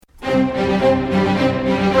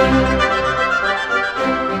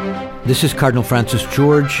This is Cardinal Francis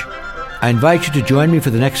George. I invite you to join me for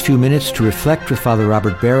the next few minutes to reflect with Father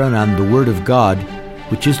Robert Barron on the Word of God,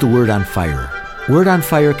 which is the Word on Fire. Word on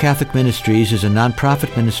Fire Catholic Ministries is a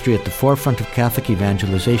non-profit ministry at the forefront of Catholic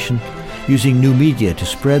evangelization, using new media to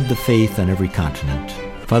spread the faith on every continent.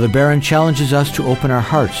 Father Barron challenges us to open our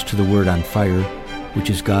hearts to the Word on Fire, which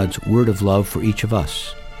is God's word of love for each of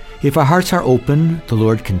us. If our hearts are open, the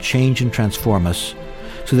Lord can change and transform us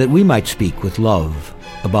so that we might speak with love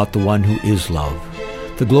about the one who is love.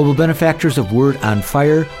 The global benefactors of Word on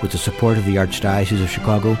Fire, with the support of the Archdiocese of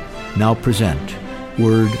Chicago, now present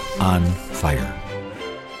Word on Fire.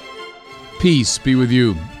 Peace be with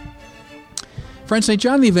you. Friends, St.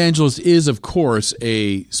 John the Evangelist is, of course,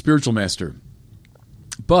 a spiritual master,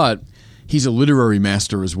 but he's a literary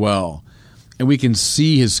master as well, and we can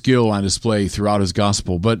see his skill on display throughout his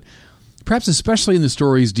gospel, but perhaps especially in the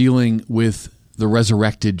stories dealing with the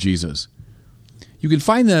resurrected Jesus. You can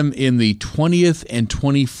find them in the 20th and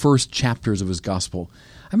 21st chapters of his gospel.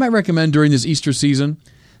 I might recommend during this Easter season,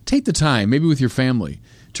 take the time, maybe with your family,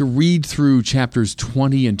 to read through chapters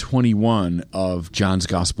 20 and 21 of John's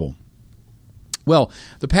gospel. Well,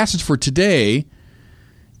 the passage for today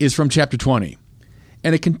is from chapter 20,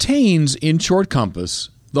 and it contains, in short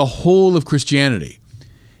compass, the whole of Christianity,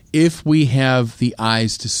 if we have the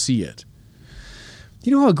eyes to see it.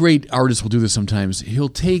 You know how a great artist will do this sometimes? He'll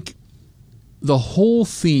take the whole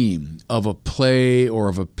theme of a play or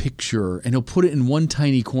of a picture, and he'll put it in one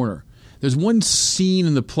tiny corner. There's one scene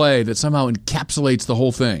in the play that somehow encapsulates the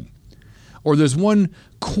whole thing. Or there's one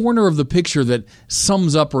corner of the picture that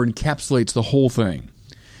sums up or encapsulates the whole thing.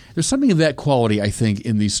 There's something of that quality, I think,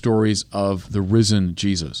 in these stories of the risen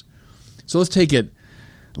Jesus. So let's take it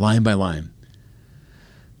line by line.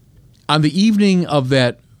 On the evening of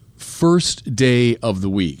that first day of the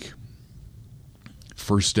week,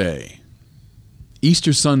 first day,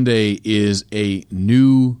 Easter Sunday is a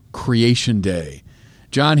new creation day.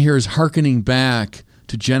 John here is hearkening back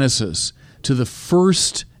to Genesis, to the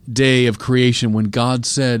first day of creation when God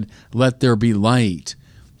said, "Let there be light,"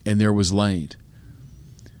 and there was light.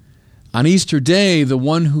 On Easter Day, the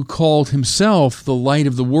one who called himself the light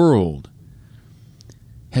of the world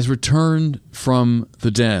has returned from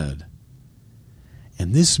the dead.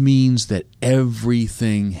 And this means that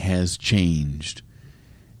everything has changed.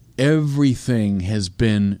 Everything has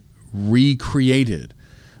been recreated.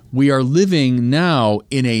 We are living now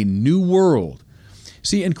in a new world.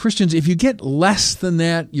 See, and Christians, if you get less than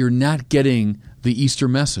that, you're not getting the Easter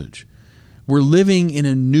message. We're living in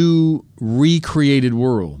a new, recreated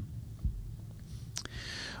world.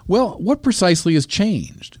 Well, what precisely has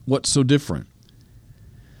changed? What's so different?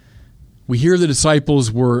 We hear the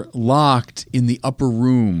disciples were locked in the upper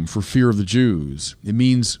room for fear of the Jews. It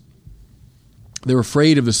means they're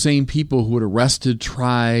afraid of the same people who had arrested,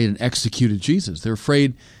 tried, and executed Jesus. They're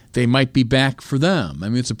afraid they might be back for them. I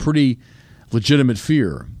mean, it's a pretty legitimate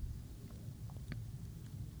fear.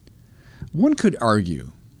 One could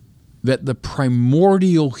argue that the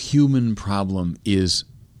primordial human problem is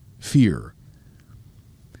fear.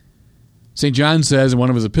 St. John says in one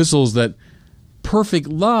of his epistles that perfect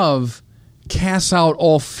love casts out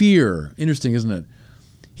all fear. Interesting, isn't it?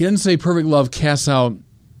 He doesn't say perfect love casts out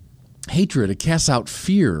hatred, it casts out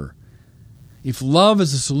fear. If love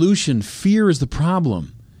is the solution, fear is the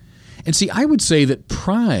problem. And see, I would say that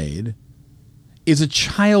pride is a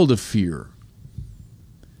child of fear.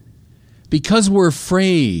 Because we're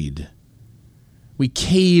afraid, we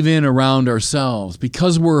cave in around ourselves.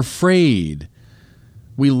 Because we're afraid,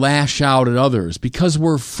 we lash out at others. Because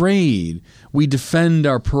we're afraid, we defend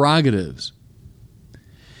our prerogatives.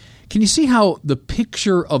 Can you see how the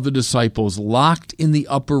picture of the disciples locked in the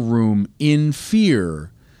upper room in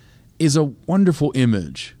fear is a wonderful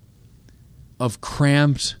image of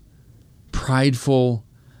cramped, prideful,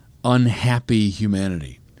 unhappy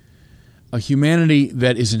humanity? A humanity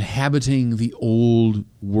that is inhabiting the old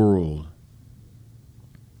world.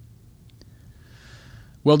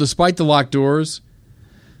 Well, despite the locked doors,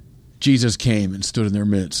 Jesus came and stood in their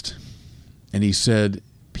midst, and he said,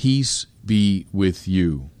 "Peace be with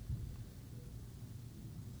you."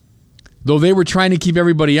 Though they were trying to keep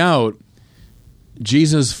everybody out,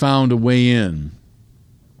 Jesus found a way in.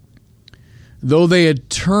 Though they had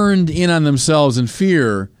turned in on themselves in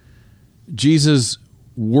fear, Jesus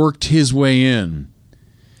worked his way in.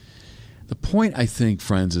 The point, I think,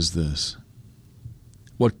 friends, is this.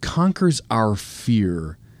 What conquers our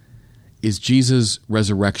fear is Jesus'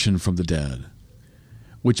 resurrection from the dead,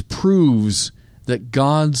 which proves that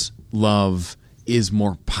God's love is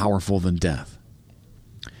more powerful than death.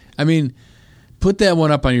 I mean, put that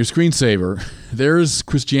one up on your screensaver. There's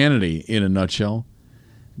Christianity in a nutshell.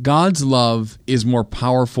 God's love is more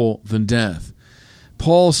powerful than death.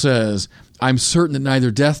 Paul says, I'm certain that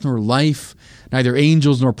neither death nor life, neither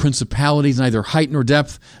angels nor principalities, neither height nor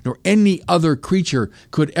depth, nor any other creature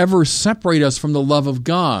could ever separate us from the love of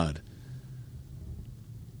God.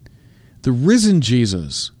 The risen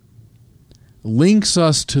Jesus links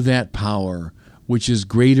us to that power which is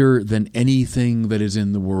greater than anything that is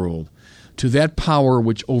in the world, to that power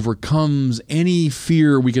which overcomes any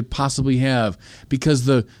fear we could possibly have, because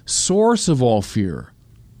the source of all fear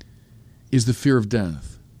is the fear of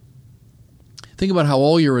death. Think about how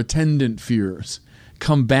all your attendant fears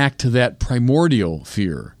come back to that primordial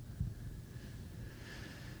fear.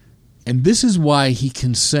 And this is why he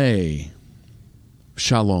can say,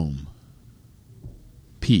 Shalom,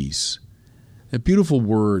 peace. That beautiful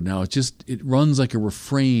word now, it runs like a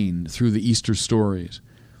refrain through the Easter stories.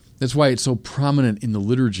 That's why it's so prominent in the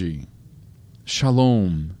liturgy.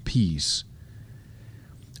 Shalom, peace.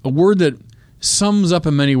 A word that sums up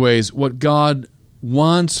in many ways what God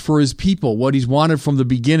wants for his people, what he's wanted from the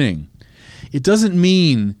beginning. It doesn't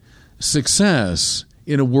mean success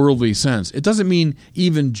in a worldly sense. It doesn't mean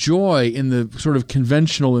even joy in the sort of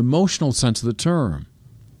conventional emotional sense of the term.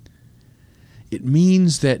 It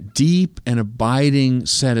means that deep and abiding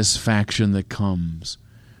satisfaction that comes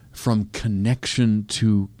from connection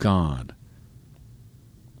to God.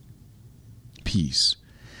 Peace.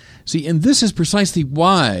 See, and this is precisely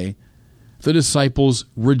why the disciples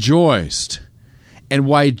rejoiced, and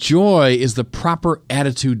why joy is the proper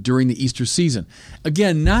attitude during the Easter season.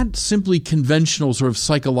 Again, not simply conventional sort of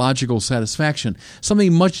psychological satisfaction,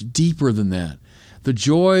 something much deeper than that. The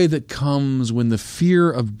joy that comes when the fear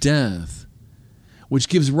of death, which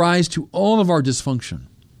gives rise to all of our dysfunction,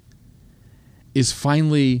 is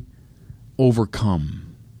finally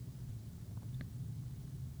overcome.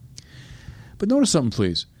 But notice something,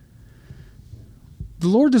 please. The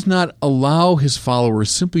Lord does not allow his followers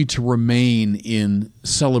simply to remain in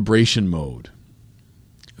celebration mode.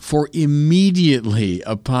 For immediately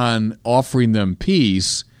upon offering them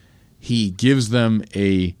peace, he gives them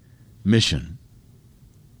a mission.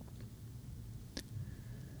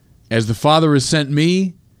 As the Father has sent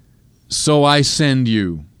me, so I send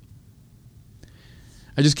you.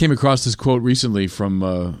 I just came across this quote recently from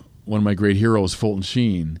one of my great heroes, Fulton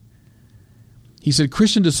Sheen. He said,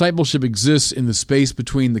 Christian discipleship exists in the space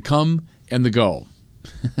between the come and the go.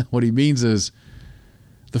 What he means is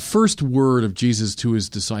the first word of Jesus to his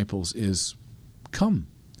disciples is, come,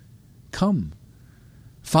 come,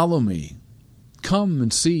 follow me, come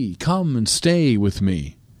and see, come and stay with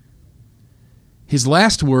me. His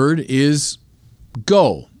last word is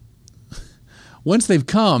go. Once they've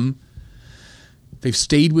come, they've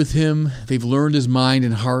stayed with him, they've learned his mind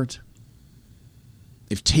and heart,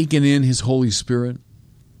 they've taken in his Holy Spirit.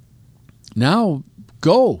 Now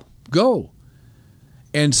go,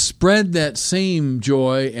 and spread that same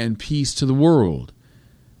joy and peace to the world.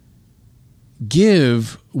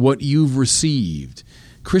 Give what you've received.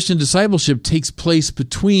 Christian discipleship takes place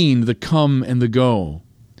between the come and the go.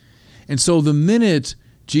 And so the minute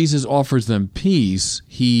Jesus offers them peace,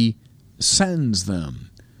 he sends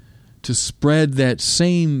them to spread that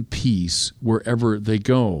same peace wherever they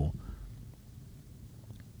go.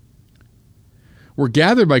 We're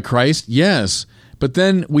gathered by Christ, yes, but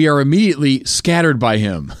then we are immediately scattered by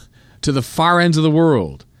him to the far ends of the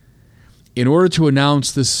world in order to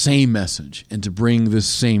announce the same message and to bring this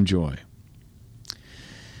same joy.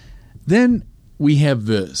 Then we have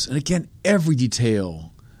this, and again, every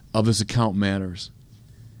detail of this account matters.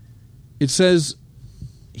 It says,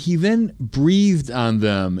 he then breathed on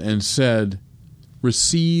them and said,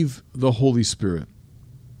 receive the Holy Spirit.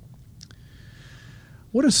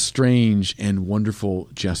 What a strange and wonderful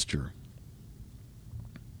gesture.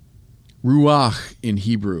 Ruach in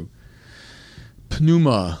Hebrew,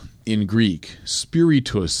 pneuma in Greek,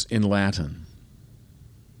 spiritus in Latin,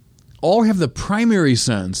 all have the primary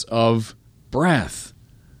sense of breath.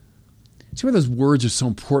 See why those words are so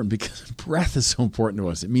important? Because breath is so important to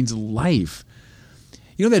us. It means life.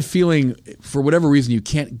 You know that feeling, for whatever reason, you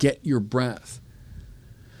can't get your breath?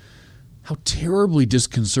 How terribly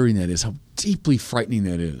disconcerting that is, how deeply frightening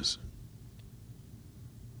that is.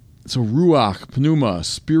 So ruach, pneuma,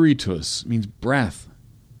 spiritus means breath.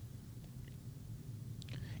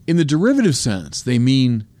 In the derivative sense, they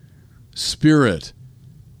mean spirit.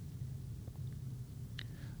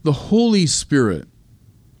 The Holy Spirit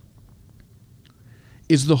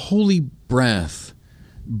is the holy breath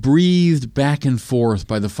breathed back and forth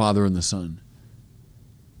by the Father and the Son.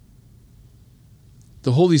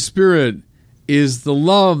 The Holy Spirit is the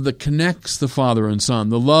love that connects the Father and Son,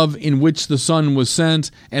 the love in which the Son was sent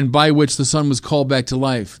and by which the Son was called back to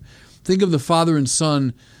life. Think of the Father and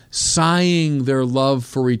Son sighing their love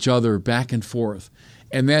for each other back and forth.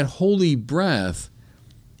 And that holy breath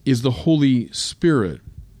is the Holy Spirit.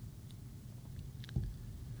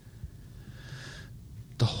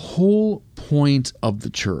 The whole point of the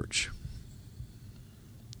church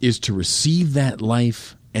is to receive that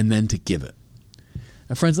life and then to give it.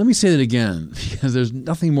 Now, friends, let me say that again, because there's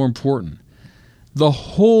nothing more important. The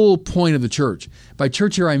whole point of the church. By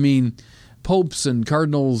church here, I mean popes and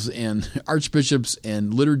cardinals and archbishops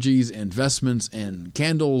and liturgies and vestments and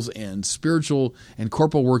candles and spiritual and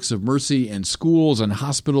corporal works of mercy and schools and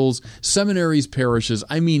hospitals, seminaries, parishes.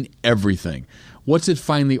 I mean everything. What's it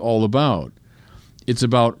finally all about? It's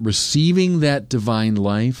about receiving that divine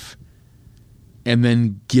life and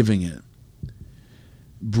then giving it.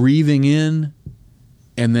 Breathing in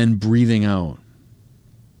and then breathing out.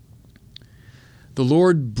 The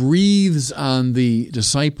Lord breathes on the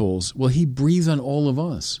disciples. Well, he breathes on all of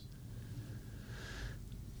us.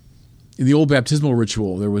 In the old baptismal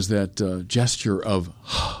ritual, there was that gesture of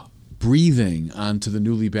breathing onto the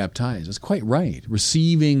newly baptized. That's quite right.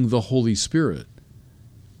 Receiving the Holy Spirit.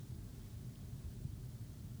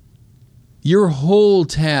 Your whole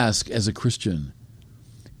task as a Christian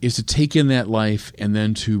is to take in that life and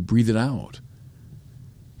then to breathe it out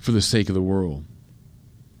for the sake of the world.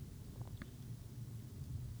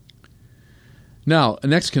 Now, a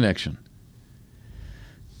next connection.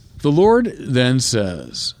 The Lord then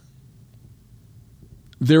says,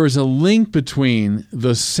 there is a link between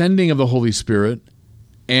the sending of the Holy Spirit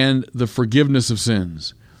and the forgiveness of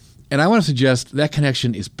sins. And I want to suggest that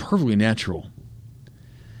connection is perfectly natural.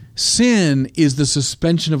 Sin is the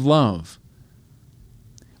suspension of love,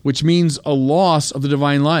 which means a loss of the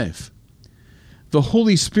divine life. The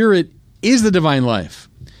Holy Spirit is the divine life.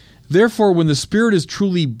 Therefore, when the Spirit is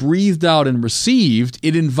truly breathed out and received,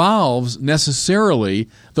 it involves necessarily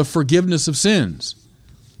the forgiveness of sins.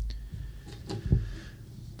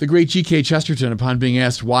 The great G.K. Chesterton, upon being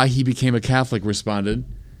asked why he became a Catholic, responded,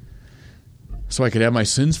 "So I could have my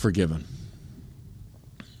sins forgiven."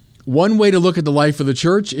 One way to look at the life of the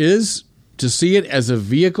church is to see it as a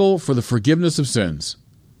vehicle for the forgiveness of sins,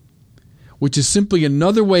 which is simply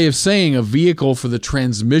another way of saying a vehicle for the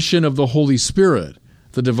transmission of the Holy Spirit,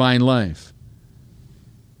 the divine life.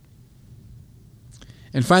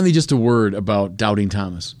 And finally, just a word about Doubting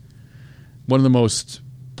Thomas, one of the most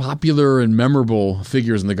popular and memorable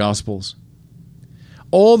figures in the Gospels.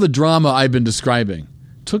 All the drama I've been describing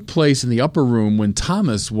took place in the upper room when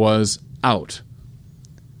Thomas was out.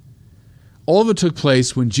 All of it took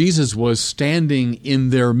place when Jesus was standing in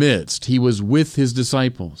their midst. He was with his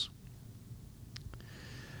disciples.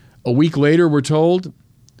 A week later, we're told,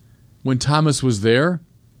 when Thomas was there,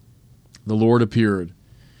 the Lord appeared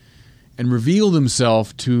and revealed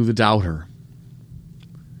himself to the doubter.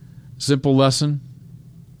 Simple lesson.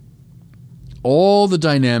 All the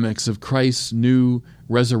dynamics of Christ's new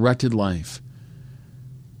resurrected life,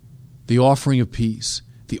 the offering of peace,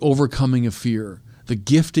 the overcoming of fear, the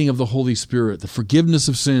gifting of the Holy Spirit, the forgiveness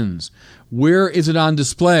of sins, where is it on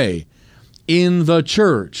display? In the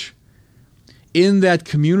church. In that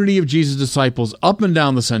community of Jesus' disciples up and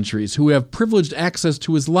down the centuries who have privileged access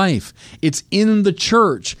to his life. It's in the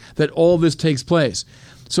church that all this takes place.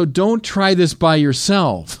 So don't try this by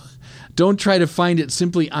yourself. Don't try to find it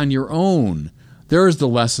simply on your own. There's the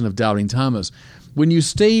lesson of Doubting Thomas. When you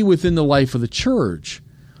stay within the life of the church,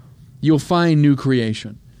 you'll find new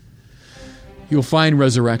creation. You'll find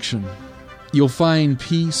resurrection. You'll find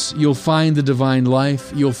peace. You'll find the divine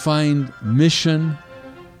life. You'll find mission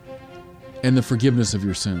and the forgiveness of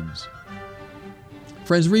your sins.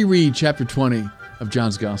 Friends, reread chapter 20 of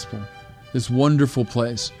John's Gospel, this wonderful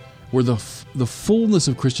place where the fullness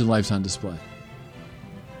of Christian life is on display.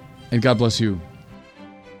 And God bless you.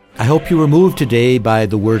 I hope you were moved today by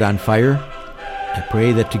the Word on Fire. I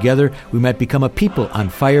pray that together we might become a people on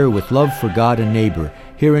fire with love for God and neighbor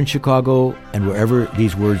here in Chicago and wherever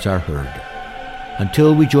these words are heard.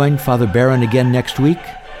 Until we join Father Barron again next week,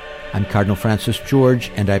 I'm Cardinal Francis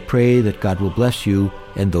George, and I pray that God will bless you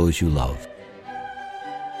and those you love.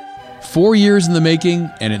 4 years in the making,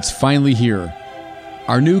 and it's finally here.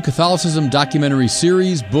 Our new Catholicism documentary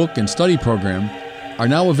series, book, and study program are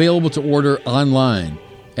now available to order online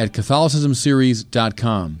at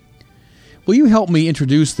CatholicismSeries.com. Will you help me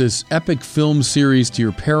introduce this epic film series to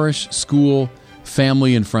your parish, school,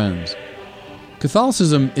 family, and friends?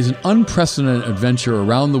 Catholicism is an unprecedented adventure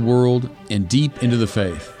around the world and deep into the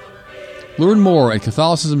faith. Learn more at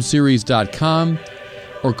CatholicismSeries.com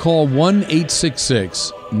or call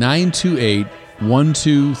 1-866-928-2633.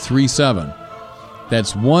 928-1237.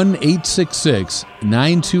 That's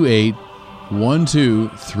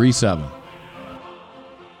 1-866-928-1237.